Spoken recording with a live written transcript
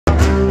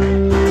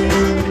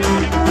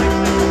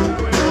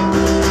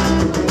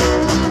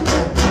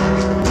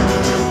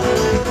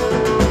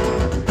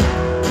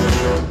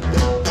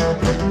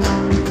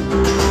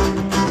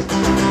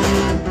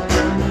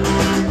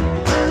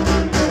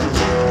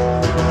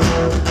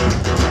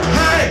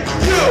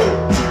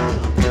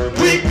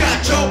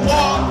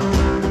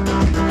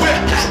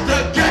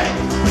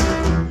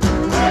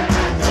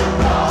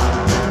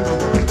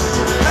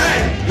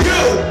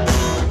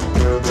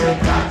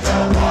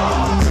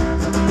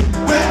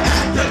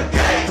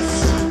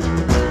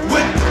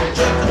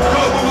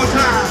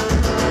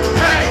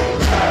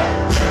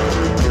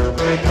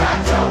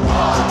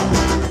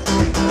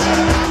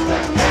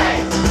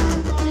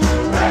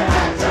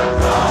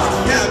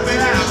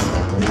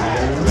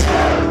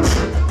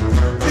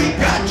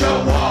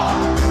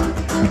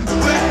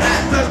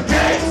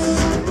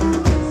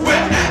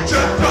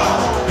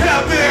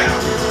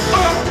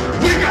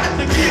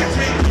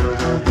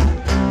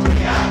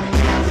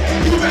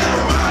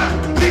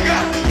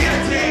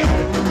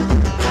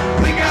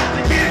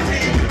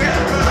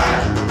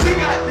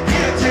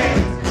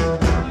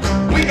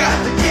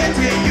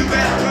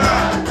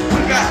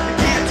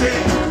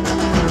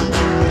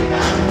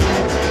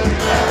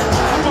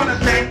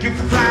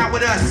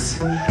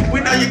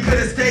know you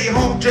could've stayed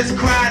home, just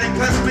cried and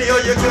cussed me,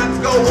 or your guns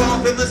go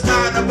off in the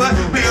Steiner. But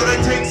me, all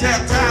it takes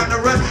half time to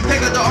run. They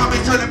got the army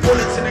turning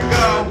bullets in the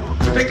go.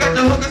 They got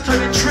the hookers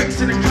turning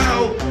tricks in the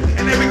cold.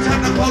 And every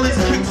time the police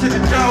kicks in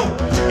the door,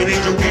 an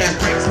angel gas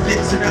breaks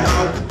splits in the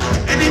O.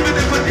 And even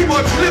if a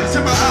D-boy flips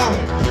in my O,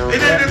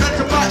 it ain't enough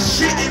to buy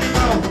shit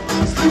anymore.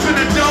 Sleep in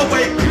the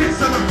doorway, piss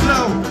on the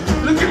floor.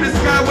 Look in the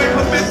sky, wait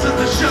for missiles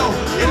to show.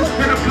 It's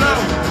been a blow.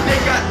 They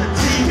got the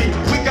TV,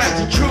 we got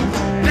the truth.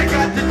 They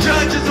got the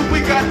judges and we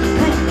got the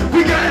proof.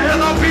 We got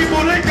hella people,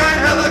 they got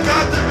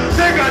helicopters.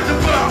 They got the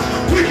bomb.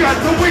 We got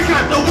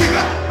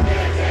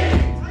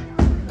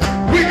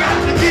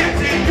the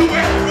guillotine, you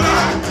better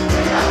run.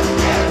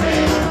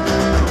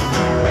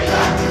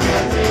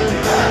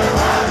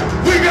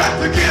 We got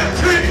the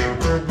guillotine.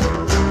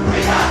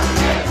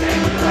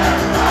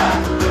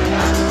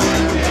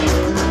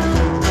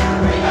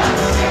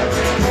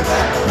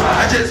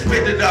 I just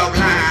spit the dog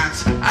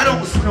lines, I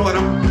don't snort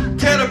them.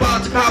 Tell the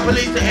boss to call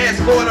police to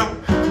escort them.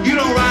 You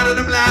don't ride on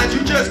them lines,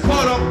 you just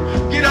quote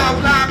them. Get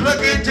offline, plug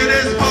into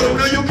this photo.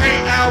 No, you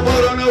can't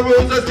outvote on the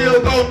rules are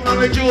still golden. On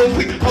the jewels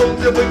we hold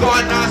till we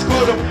guard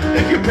non-scrotum.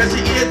 If you press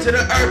your ear to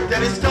the earth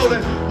that is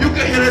stolen, you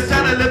can hear the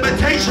sound of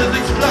limitations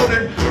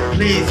exploding.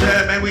 Please,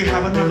 sir, may we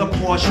have another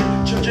portion?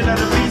 Children of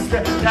the beast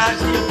that dies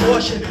the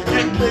abortion.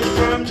 Neck plate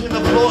firm to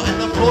the floor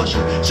and the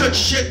portion. Shut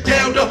shit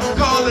down, don't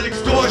call it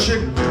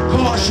extortion.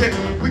 Caution,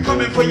 we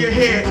coming for your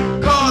head.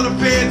 Call the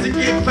feds and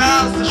get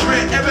files to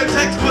shred. Every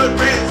textbook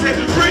read said,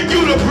 bring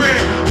you the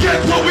bread.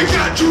 Guess what we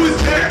got you is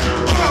dead.